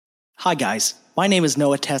Hi guys, my name is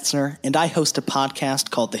Noah Tetzner, and I host a podcast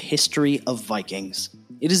called The History of Vikings.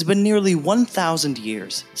 It has been nearly 1,000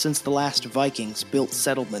 years since the last Vikings built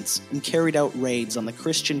settlements and carried out raids on the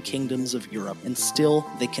Christian kingdoms of Europe, and still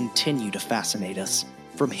they continue to fascinate us.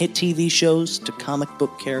 From hit TV shows to comic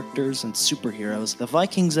book characters and superheroes, the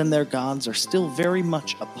Vikings and their gods are still very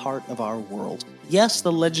much a part of our world. Yes,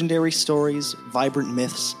 the legendary stories, vibrant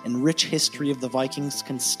myths, and rich history of the Vikings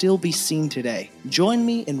can still be seen today. Join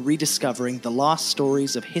me in rediscovering the lost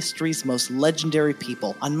stories of history's most legendary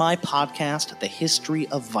people on my podcast, The History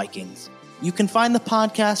of Vikings. You can find the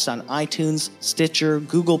podcast on iTunes, Stitcher,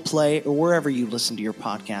 Google Play, or wherever you listen to your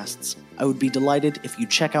podcasts. I would be delighted if you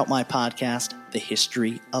check out my podcast, The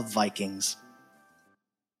History of Vikings.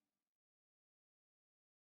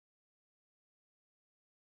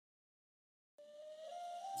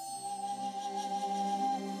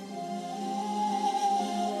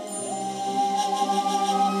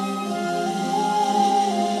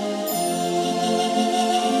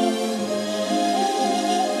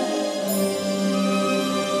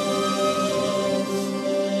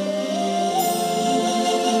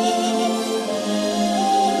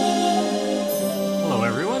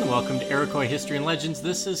 History and Legends.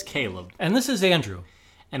 This is Caleb. And this is Andrew.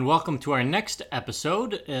 And welcome to our next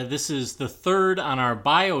episode. This is the third on our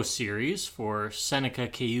bio series for Seneca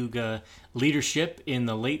Cayuga leadership in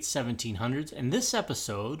the late 1700s. And this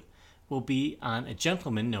episode will be on a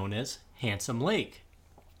gentleman known as Handsome Lake.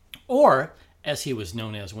 Or, as he was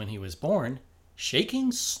known as when he was born,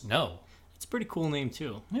 Shaking Snow. It's a pretty cool name,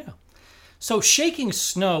 too. Yeah. So Shaking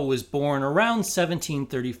Snow was born around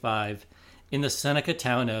 1735 in the Seneca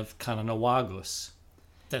town of Caughnawaga.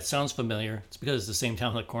 That sounds familiar. It's because it's the same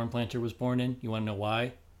town that Cornplanter was born in. You want to know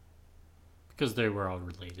why? Because they were all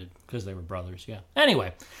related. Because they were brothers, yeah.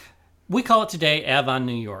 Anyway, we call it today Avon,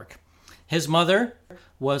 New York. His mother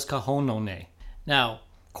was Kahonone. Now,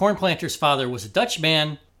 Cornplanter's father was a Dutch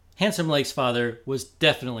man. Handsome Lake's father was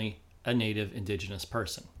definitely a native indigenous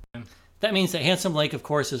person. That means that Handsome Lake, of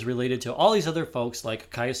course, is related to all these other folks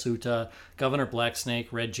like Cayasuta, Governor Blacksnake,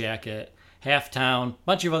 Red Jacket, Halftown,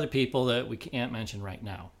 bunch of other people that we can't mention right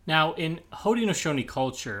now. Now, in Haudenosaunee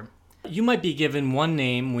culture, you might be given one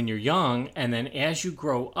name when you're young, and then as you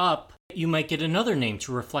grow up, you might get another name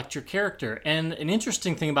to reflect your character. And an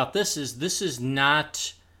interesting thing about this is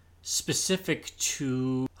not specific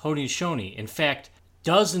to Haudenosaunee. In fact,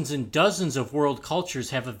 dozens and dozens of world cultures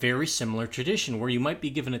have a very similar tradition where you might be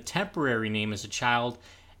given a temporary name as a child,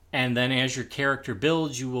 and then as your character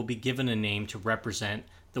builds, you will be given a name to represent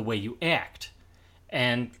the way you act.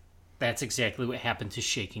 And that's exactly what happened to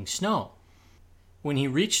Shaking Snow. When he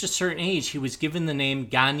reached a certain age, he was given the name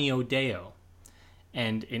Ganio Deo.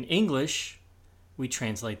 And in English, we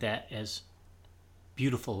translate that as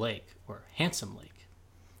Beautiful Lake or Handsome Lake.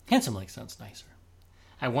 Handsome Lake sounds nicer.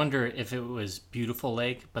 I wonder if it was Beautiful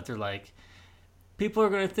Lake, but they're like, people are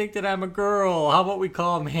going to think that I'm a girl. How about we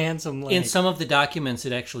call him Handsome Lake? In some of the documents,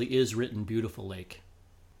 it actually is written Beautiful Lake.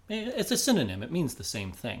 It's a synonym. It means the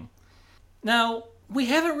same thing. Now, we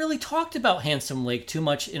haven't really talked about Handsome Lake too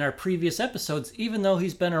much in our previous episodes, even though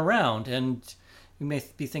he's been around. And you may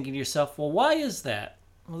be thinking to yourself, well, why is that?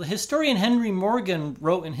 Well, the historian Henry Morgan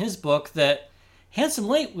wrote in his book that Handsome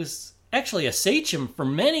Lake was actually a sachem for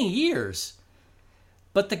many years.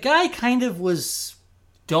 But the guy kind of was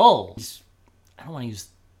dull. I don't want to use...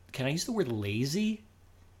 Can I use the word lazy?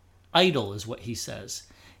 Idle is what he says.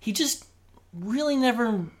 He just really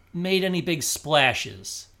never made any big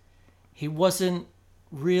splashes. He wasn't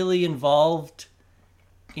really involved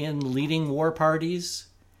in leading war parties.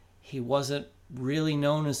 He wasn't really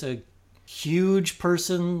known as a huge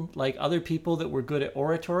person like other people that were good at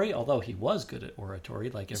oratory, although he was good at oratory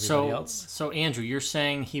like everybody else. So Andrew, you're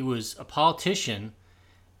saying he was a politician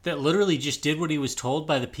that literally just did what he was told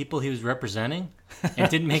by the people he was representing and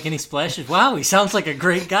didn't make any splashes? Wow, he sounds like a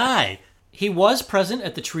great guy. He was present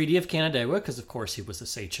at the Treaty of Canandaigua because, of course, he was a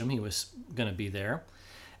sachem. He was going to be there.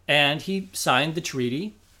 And he signed the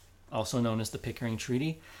treaty, also known as the Pickering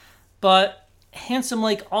Treaty. But Handsome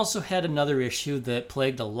Lake also had another issue that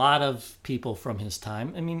plagued a lot of people from his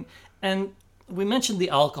time. I mean, and we mentioned the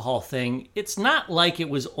alcohol thing. It's not like it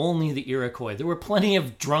was only the Iroquois. There were plenty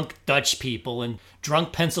of drunk Dutch people and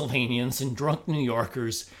drunk Pennsylvanians and drunk New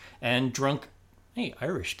Yorkers and drunk,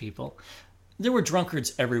 Irish people. There were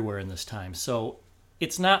drunkards everywhere in this time, so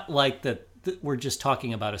it's not like that we're just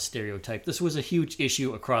talking about a stereotype. This was a huge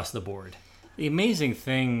issue across the board. The amazing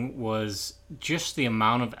thing was just the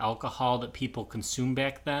amount of alcohol that people consumed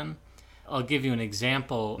back then. I'll give you an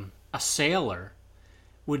example. A sailor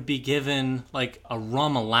would be given like a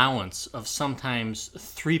rum allowance of sometimes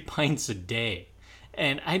 3 pints a day.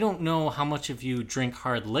 And I don't know how much of you drink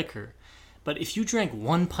hard liquor, but if you drank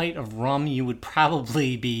 1 pint of rum, you would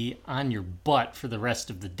probably be on your butt for the rest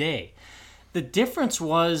of the day. The difference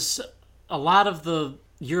was a lot of the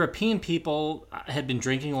European people had been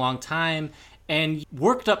drinking a long time and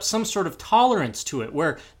worked up some sort of tolerance to it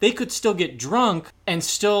where they could still get drunk and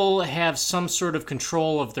still have some sort of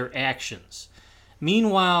control of their actions.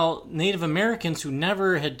 Meanwhile, Native Americans who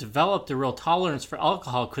never had developed a real tolerance for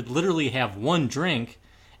alcohol could literally have 1 drink,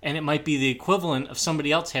 and it might be the equivalent of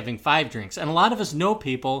somebody else having 5 drinks. And a lot of us know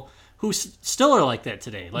people who still are like that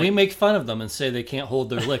today. We make fun of them and say they can't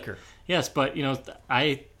hold their liquor. Yes, but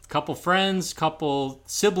couple friends, couple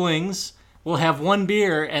siblings will have 1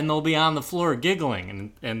 beer and they'll be on the floor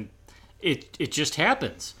giggling, and it just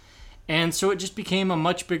happens. And so it just became a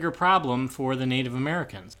much bigger problem for the Native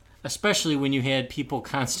Americans, especially when you had people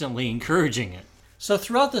constantly encouraging it. So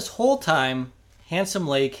throughout this whole time, Handsome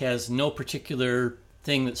Lake has no particular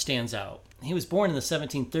thing that stands out. He was born in the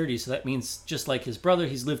 1730s, so that means just like his brother,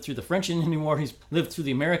 he's lived through the French and Indian War, he's lived through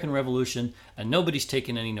the American Revolution, and nobody's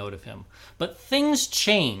taken any note of him. But things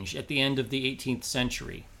change at the end of the 18th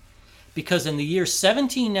century, because in the year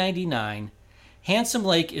 1799, Handsome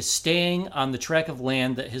Lake is staying on the tract of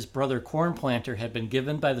land that his brother Cornplanter had been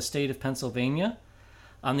given by the state of Pennsylvania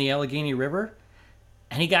on the Allegheny River,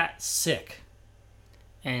 and he got sick.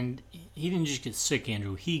 And he didn't just get sick,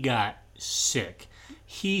 Andrew, he got sick.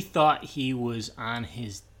 He thought he was on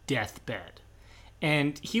his deathbed.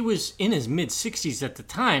 And he was in his mid-60s at the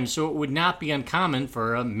time, so it would not be uncommon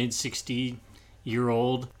for a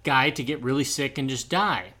mid-60-year-old guy to get really sick and just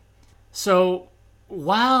die. So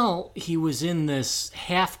while he was in this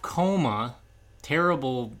half-coma,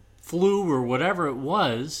 terrible flu or whatever it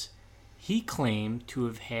was, he claimed to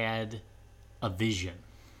have had a vision.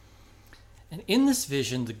 And in this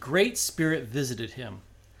vision, the Great Spirit visited him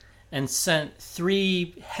and sent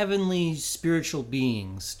 3 heavenly spiritual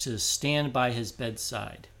beings to stand by his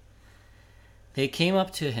bedside. They came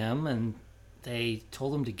up to him and they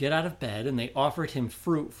told him to get out of bed, and they offered him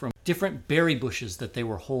fruit from different berry bushes that they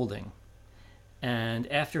were holding. And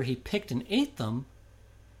after he picked and ate them,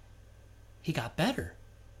 he got better,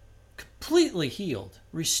 completely healed,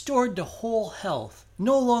 restored to whole health,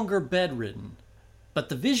 no longer bedridden. But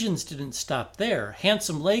the visions didn't stop there.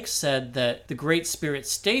 Handsome Lake said that the Great Spirit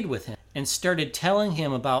stayed with him and started telling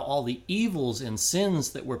him about all the evils and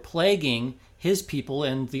sins that were plaguing his people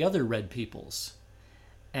and the other red peoples.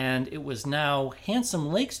 And it was now Handsome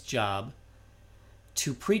Lake's job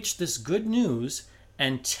to preach this good news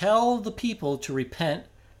and tell the people to repent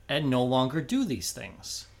and no longer do these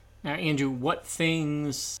things. Now, Andrew, what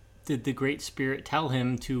things did the Great Spirit tell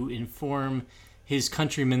him to inform his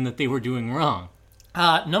countrymen that they were doing wrong?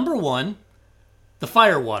 Number 1, the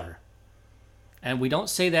firewater. And we don't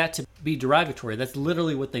say that to be derogatory. That's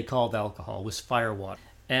literally what they called alcohol, was firewater.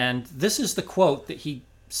 And this is the quote that he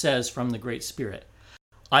says from the Great Spirit.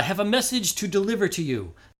 "I have a message to deliver to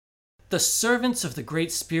you. The servants of the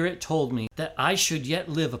Great Spirit told me that I should yet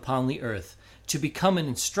live upon the earth to become an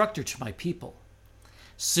instructor to my people.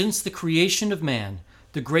 Since the creation of man,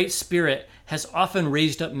 the Great Spirit has often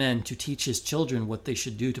raised up men to teach his children what they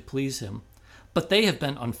should do to please him. But they have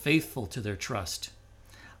been unfaithful to their trust.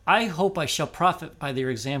 I hope I shall profit by their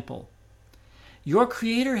example. Your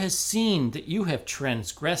Creator has seen that you have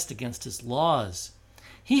transgressed against his laws.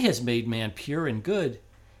 He has made man pure and good.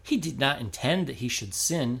 He did not intend that he should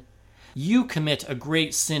sin. You commit a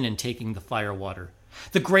great sin in taking the firewater.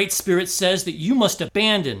 The Great Spirit says that you must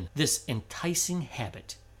abandon this enticing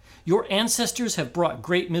habit. Your ancestors have brought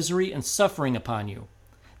great misery and suffering upon you.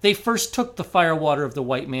 They first took the firewater of the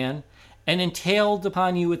white man and entailed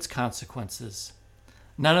upon you its consequences.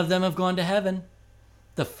 None of them have gone to heaven.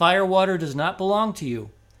 The firewater does not belong to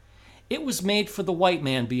you. It was made for the white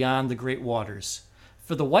man beyond the great waters.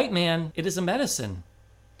 For the white man, it is a medicine.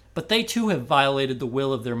 But they too have violated the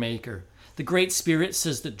will of their Maker. The Great Spirit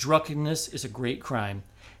says that drunkenness is a great crime,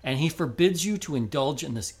 and he forbids you to indulge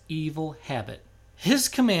in this evil habit. His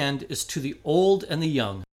command is to the old and the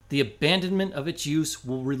young. The abandonment of its use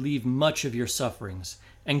will relieve much of your sufferings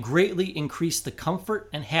and greatly increase the comfort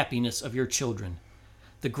and happiness of your children.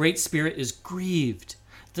 The Great Spirit is grieved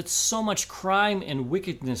that so much crime and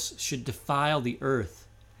wickedness should defile the earth.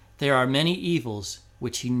 There are many evils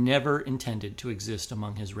which he never intended to exist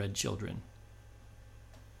among his red children."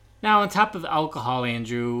 Now, on top of alcohol,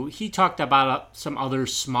 Andrew, he talked about some other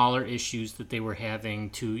smaller issues that they were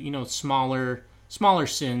having to, smaller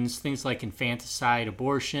sins, things like infanticide,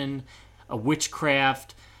 abortion,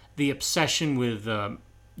 witchcraft, the obsession with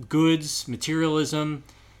goods, materialism,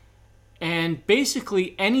 and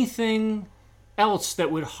basically anything else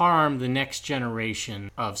that would harm the next generation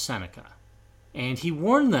of Seneca. And he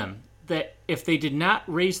warned them that if they did not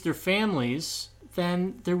raise their families,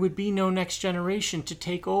 then there would be no next generation to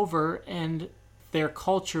take over, and their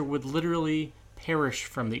culture would literally perish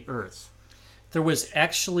from the earth. There was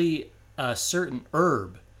actually a certain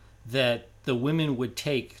herb that the women would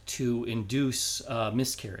take to induce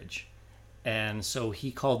miscarriage. And so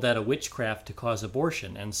he called that a witchcraft to cause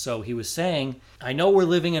abortion. And so he was saying, I know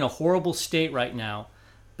we're living in a horrible state right now,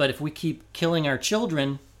 but if we keep killing our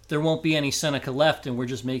children, there won't be any Seneca left, and we're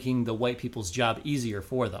just making the white people's job easier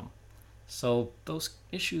for them. So those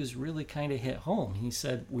issues really kind of hit home. He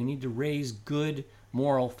said we need to raise good,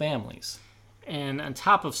 moral families. And on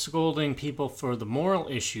top of scolding people for the moral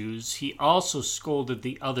issues, he also scolded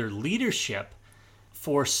the other leadership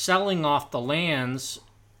for selling off the lands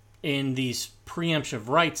in these preemptive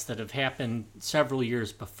rights that have happened several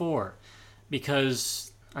years before.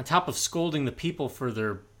 Because on top of scolding the people for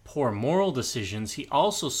their poor moral decisions, he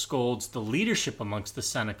also scolds the leadership amongst the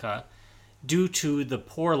Seneca due to the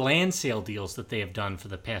poor land sale deals that they have done for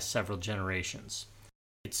the past several generations.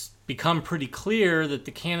 It's become pretty clear that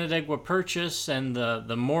the Canandaigua Purchase and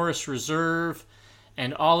the Morris Reserve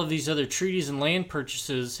and all of these other treaties and land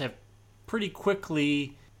purchases have pretty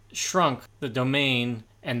quickly shrunk the domain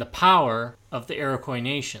and the power of the Iroquois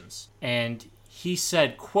nations. And he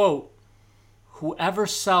said, quote, "Whoever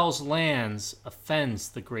sells lands offends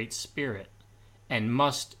the Great Spirit and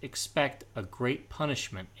must expect a great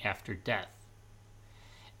punishment after death."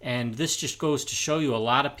 And this just goes to show you a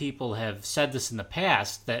lot of people have said this in the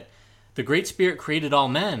past, that the Great Spirit created all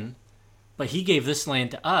men, but he gave this land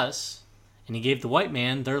to us, and he gave the white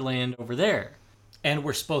man their land over there. And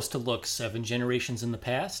we're supposed to look 7 generations in the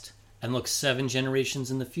past and look 7 generations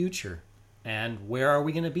in the future. And where are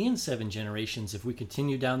we going to be in 7 generations if we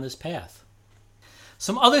continue down this path?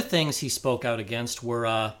 Some other things he spoke out against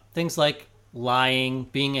were things like lying,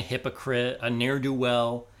 being a hypocrite, a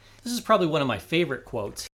ne'er-do-well. This is probably one of my favorite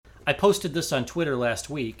quotes. I posted this on Twitter last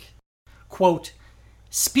week. Quote,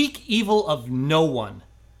 "Speak evil of no one.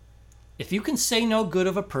 If you can say no good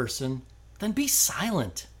of a person, then be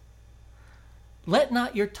silent. Let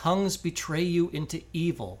not your tongues betray you into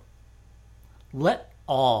evil. Let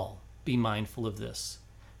all be mindful of this,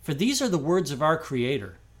 for these are the words of our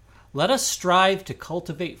Creator. Let us strive to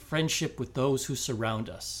cultivate friendship with those who surround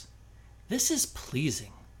us. This is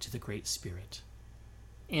pleasing to the Great Spirit."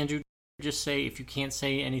 Andrew, just say, if you can't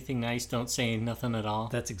say anything nice, don't say nothing at all.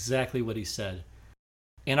 That's exactly what he said.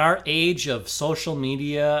 In our age of social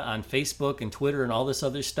media on Facebook and Twitter and all this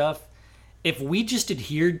other stuff, if we just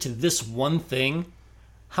adhered to this one thing,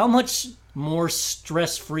 how much more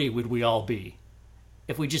stress-free would we all be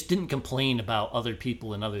if we just didn't complain about other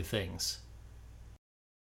people and other things?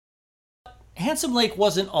 Handsome Lake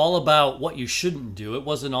wasn't all about what you shouldn't do. It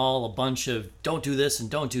wasn't all a bunch of don't do this and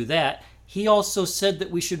don't do that. He also said that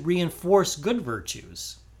we should reinforce good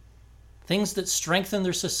virtues, things that strengthen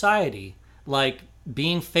their society, like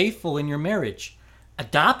being faithful in your marriage,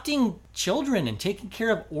 adopting children and taking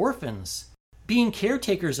care of orphans, being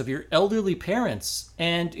caretakers of your elderly parents,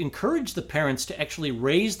 and encourage the parents to actually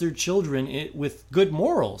raise their children with good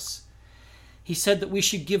morals. He said that we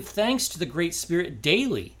should give thanks to the Great Spirit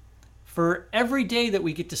daily for every day that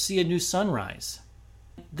we get to see a new sunrise.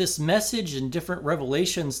 This message and different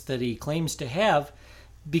revelations that he claims to have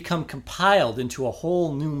become compiled into a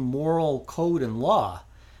whole new moral code and law.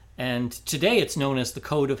 And today it's known as the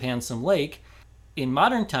Code of Handsome Lake. In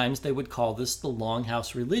modern times, they would call this the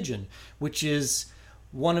Longhouse Religion, which is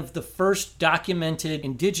one of the first documented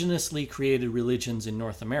indigenously created religions in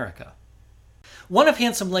North America. One of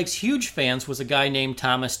Handsome Lake's huge fans was a guy named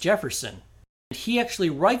Thomas Jefferson. He actually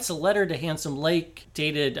writes a letter to Handsome Lake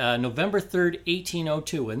dated November 3rd,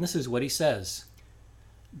 1802, and this is what he says.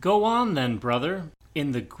 "Go on then, brother,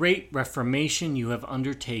 in the great reformation you have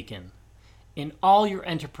undertaken. In all your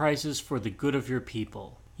enterprises for the good of your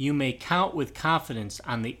people, you may count with confidence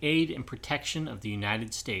on the aid and protection of the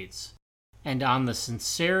United States, and on the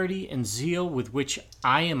sincerity and zeal with which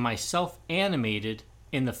I am myself animated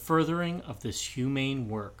in the furthering of this humane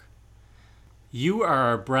work. You are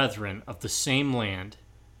our brethren of the same land.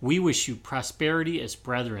 We wish you prosperity as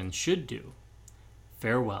brethren should do.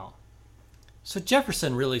 Farewell." So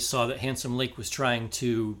Jefferson really saw that Handsome Lake was trying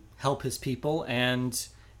to help his people, and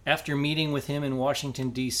after meeting with him in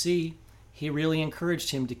Washington, D.C., he really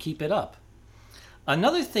encouraged him to keep it up.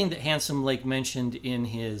 Another thing that Handsome Lake mentioned in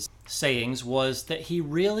his sayings was that he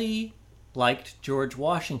really liked George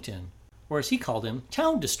Washington, or as he called him,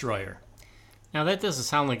 Town Destroyer. Now, that doesn't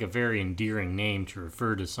sound like a very endearing name to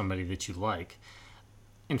refer to somebody that you like.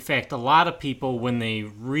 In fact, a lot of people, when they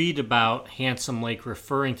read about Handsome Lake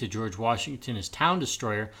referring to George Washington as town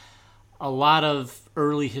destroyer, a lot of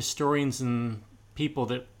early historians and people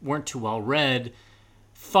that weren't too well read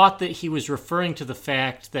thought that he was referring to the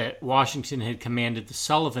fact that Washington had commanded the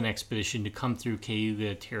Sullivan expedition to come through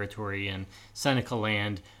Cayuga territory and Seneca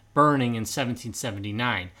land burning in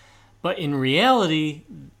 1779. But in reality,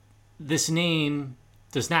 this name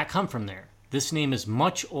does not come from there. This name is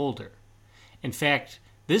much older. In fact,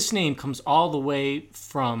 this name comes all the way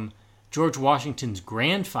from George Washington's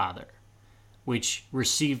grandfather, which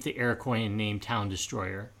received the Iroquoian name Town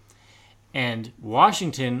Destroyer. And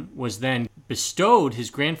Washington was then bestowed his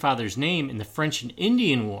grandfather's name in the French and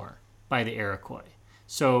Indian War by the Iroquois.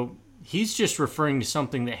 So he's just referring to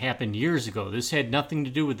something that happened years ago. This had nothing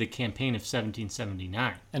to do with the campaign of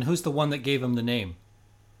 1779. And who's the one that gave him the name?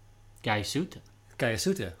 Gayasuta.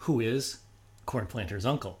 Gayasuta, who is Cornplanter's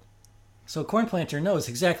uncle. So Cornplanter knows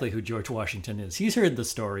exactly who George Washington is. He's heard the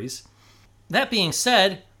stories. That being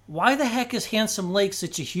said, why the heck is Handsome Lake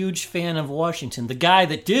such a huge fan of Washington, the guy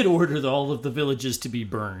that did order all of the villages to be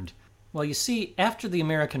burned? Well, you see, after the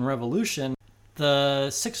American Revolution,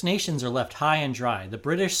 the Six Nations are left high and dry. The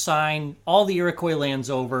British sign all the Iroquois lands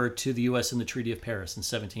over to the U.S. in the Treaty of Paris in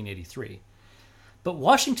 1783. But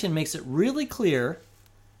Washington makes it really clear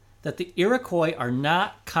that the Iroquois are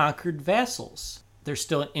not conquered vassals. They're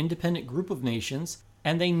still an independent group of nations,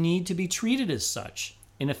 and they need to be treated as such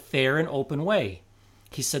in a fair and open way.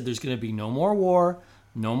 He said there's going to be no more war,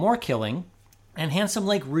 no more killing, and Handsome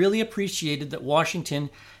Lake really appreciated that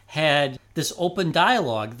Washington had this open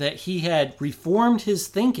dialogue, that he had reformed his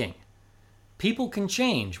thinking. People can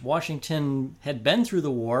change. Washington had been through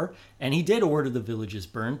the war, and he did order the villages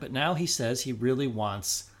burned, but now he says he really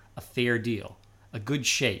wants a fair deal, a good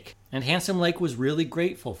shake. And Handsome Lake was really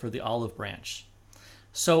grateful for the olive branch.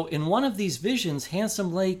 So in one of these visions,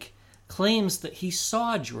 Handsome Lake claims that he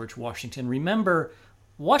saw George Washington. Remember,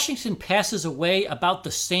 Washington passes away about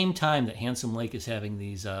the same time that Handsome Lake is having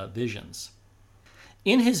these visions.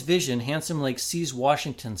 In his vision, Handsome Lake sees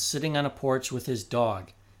Washington sitting on a porch with his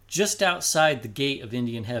dog, just outside the gate of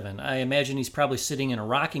Indian Heaven. I imagine he's probably sitting in a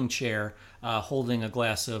rocking chair, holding a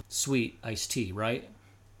glass of sweet iced tea, right?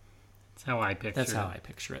 That's how I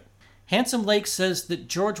picture it. Handsome Lake says that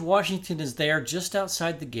George Washington is there just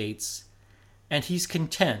outside the gates, and he's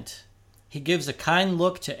content. He gives a kind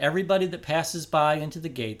look to everybody that passes by into the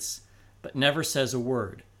gates, but never says a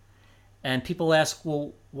word. And people ask,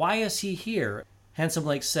 well, why is he here? Handsome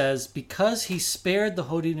Lake says, because he spared the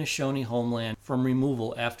Haudenosaunee homeland from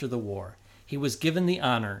removal after the war. He was given the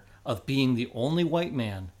honor of being the only white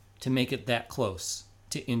man to make it that close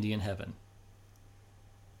to Indian Heaven.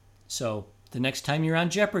 So, the next time you're on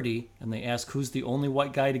Jeopardy and they ask who's the only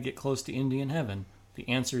white guy to get close to Indian Heaven, the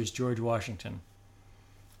answer is George Washington.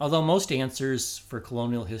 Although most answers for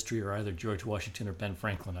colonial history are either George Washington or Ben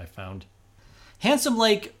Franklin, I found. Handsome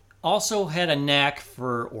Lake also had a knack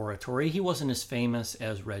for oratory. He wasn't as famous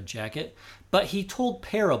as Red Jacket, but he told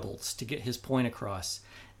parables to get his point across.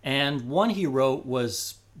 And one he wrote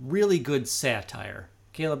was really good satire.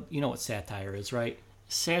 Caleb, you know what satire is, right?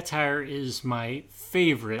 Satire is my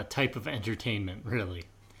favorite type of entertainment, really.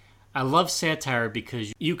 I love satire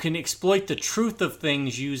because you can exploit the truth of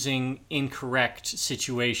things using incorrect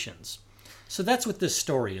situations. So that's what this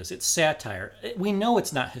story is. It's satire. We know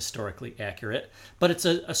it's not historically accurate, but it's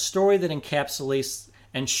a story that encapsulates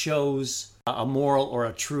and shows a moral or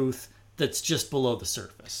a truth that's just below the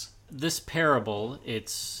surface. This parable,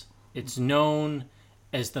 it's known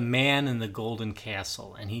as The Man in the Golden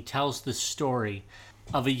Castle, and he tells the story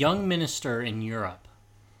of a young minister in Europe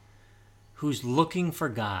who's looking for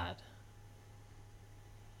God.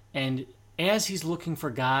 And as he's looking for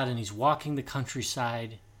God and he's walking the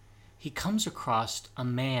countryside, he comes across a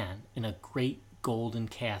man in a great golden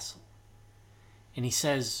castle. And he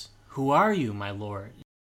says, "Who are you, my lord?"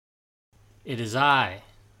 "It is I."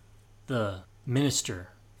 The minister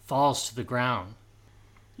falls to the ground.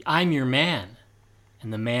 "I'm your man."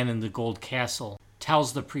 And the man in the gold castle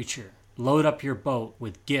tells the preacher, "Load up your boat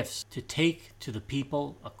with gifts to take to the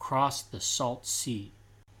people across the salt sea."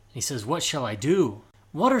 And he says, "What shall I do?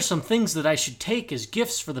 What are some things that I should take as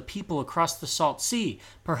gifts for the people across the salt sea?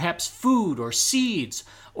 Perhaps food or seeds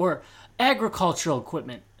or agricultural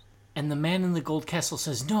equipment." And the man in the gold castle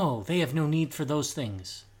says, "No, they have no need for those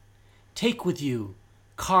things. Take with you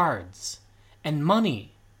cards and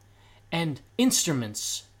money and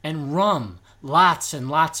instruments and rum, lots and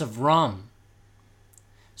lots of rum."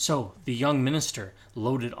 So the young minister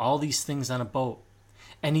loaded all these things on a boat,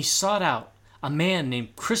 and he sought out a man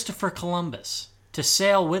named Christopher Columbus to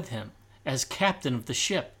sail with him as captain of the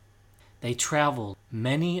ship. They traveled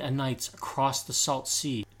many a nights across the salt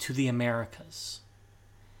sea to the Americas.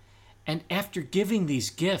 And after giving these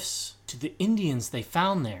gifts to the Indians they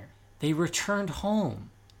found there, they returned home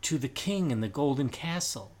to the king in the golden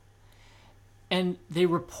castle. And they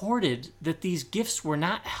reported that these gifts were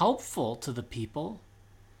not helpful to the people,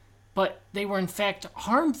 but they were in fact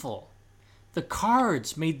harmful. The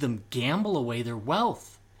cards made them gamble away their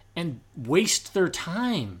wealth and waste their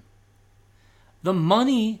time. The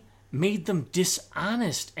money made them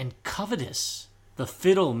dishonest and covetous. The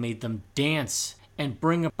fiddle made them dance and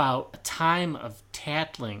bring about a time of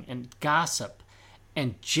tattling and gossip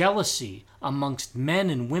and jealousy amongst men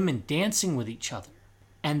and women dancing with each other.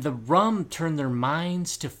 And the rum turned their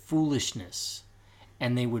minds to foolishness,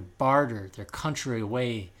 and they would barter their country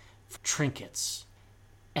away for trinkets.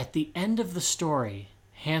 At the end of the story,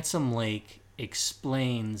 Handsome Lake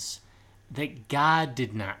explains that God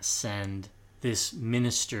did not send this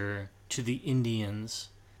minister to the Indians.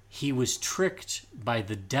 He was tricked by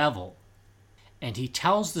the devil. And he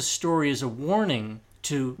tells the story as a warning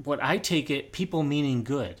to what I take it, people meaning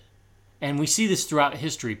good. And we see this throughout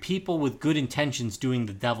history, people with good intentions doing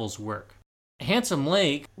the devil's work. Handsome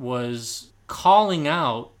Lake was calling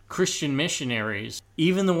out Christian missionaries,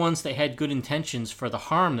 even the ones that had good intentions, for the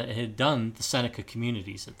harm that it had done the Seneca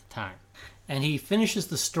communities at the time. And he finishes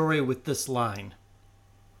the story with this line,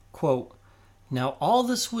 quote, "Now all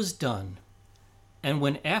this was done, and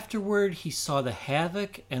when afterward he saw the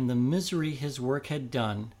havoc and the misery his work had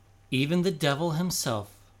done, even the devil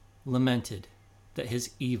himself lamented that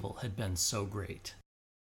his evil had been so great."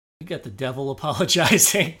 You got the devil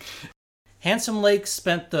apologizing. Handsome Lake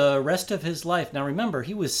spent the rest of his life. Now remember,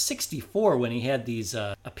 he was 64 when he had these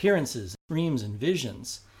appearances, dreams, and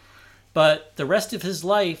visions. But the rest of his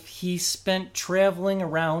life, he spent traveling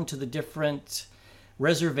around to the different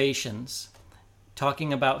reservations,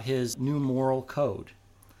 talking about his new moral code.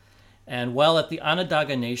 And while at the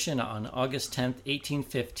Onondaga Nation on August 10th,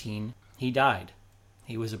 1815, he died.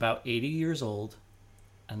 He was about 80 years old,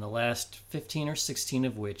 and the last 15 or 16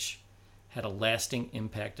 of which had a lasting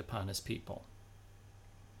impact upon his people.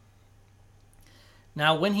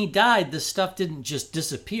 Now, when he died, this stuff didn't just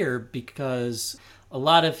disappear, because a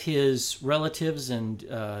lot of his relatives and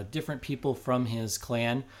different people from his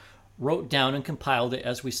clan wrote down and compiled it,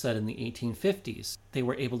 as we said, in the 1850s. They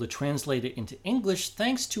were able to translate it into English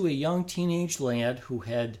thanks to a young teenage lad who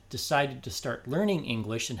had decided to start learning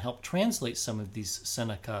English and help translate some of these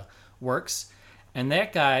Seneca works, and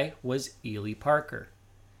that guy was Ely Parker.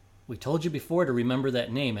 We told you before to remember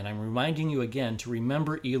that name, and I'm reminding you again to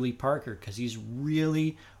remember Ely Parker, because he's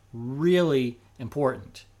really, really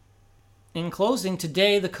important. In closing,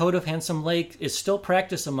 today the Code of Handsome Lake is still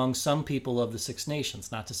practiced among some people of the Six Nations.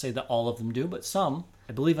 Not to say that all of them do, but some.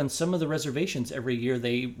 I believe on some of the reservations every year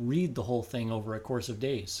they read the whole thing over a course of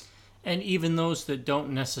days. And even those that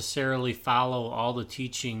don't necessarily follow all the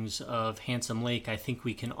teachings of Handsome Lake, I think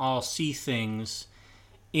we can all see things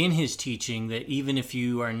in his teaching that even if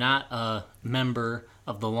you are not a member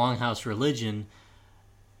of the Longhouse religion,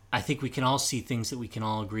 I think we can all see things that we can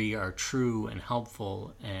all agree are true and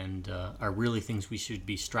helpful and are really things we should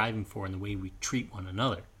be striving for in the way we treat one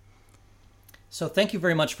another. So thank you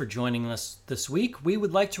very much for joining us this week. We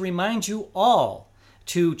would like to remind you all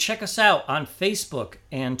to check us out on Facebook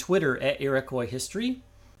and Twitter at Iroquois History.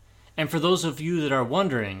 And for those of you that are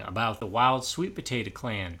wondering about the Wild Sweet Potato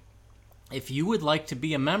Clan, if you would like to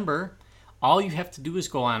be a member, all you have to do is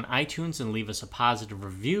go on iTunes and leave us a positive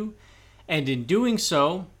review. And in doing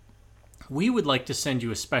so, we would like to send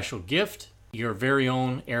you a special gift, your very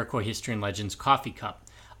own Iroquois History and Legends coffee cup.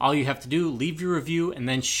 All you have to do, leave your review and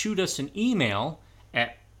then shoot us an email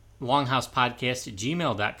at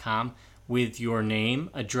longhousepodcast@gmail.com with your name,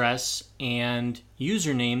 address, and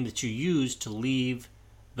username that you used to leave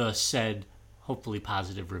the said, hopefully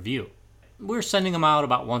positive review. We're sending them out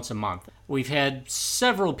about once a month. We've had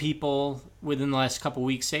several people within the last couple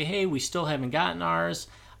weeks say, hey, we still haven't gotten ours.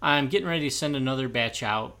 I'm getting ready to send another batch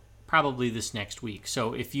out probably this next week.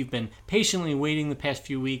 So if you've been patiently waiting the past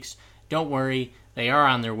few weeks, don't worry, they are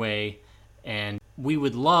on their way. And we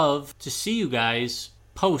would love to see you guys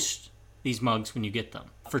post these mugs when you get them.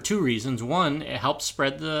 For two reasons. One, it helps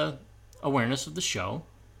spread the awareness of the show.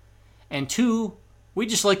 And two, we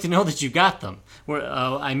just like to know that you got them.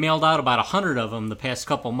 I mailed out about 100 of them the past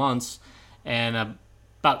couple months, and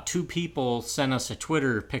about 2 people sent us a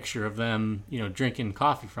Twitter picture of them, drinking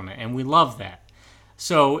coffee from it, and we love that.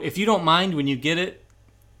 So if you don't mind when you get it,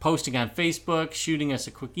 posting on Facebook, shooting us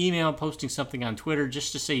a quick email, posting something on Twitter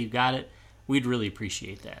just to say you got it, we'd really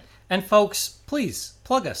appreciate that. And folks, please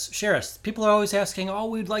plug us, share us. People are always asking, oh,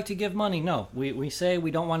 we'd like to give money. No, we say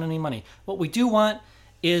we don't want any money. What we do want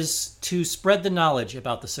is to spread the knowledge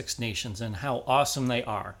about the Six Nations and how awesome they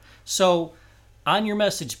are. So on your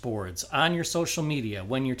message boards, on your social media,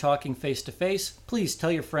 when you're talking face-to-face, please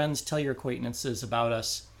tell your friends, tell your acquaintances about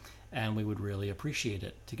us, and we would really appreciate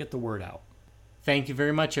it to get the word out. Thank you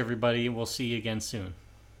very much, everybody. We'll see you again soon.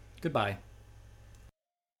 Goodbye.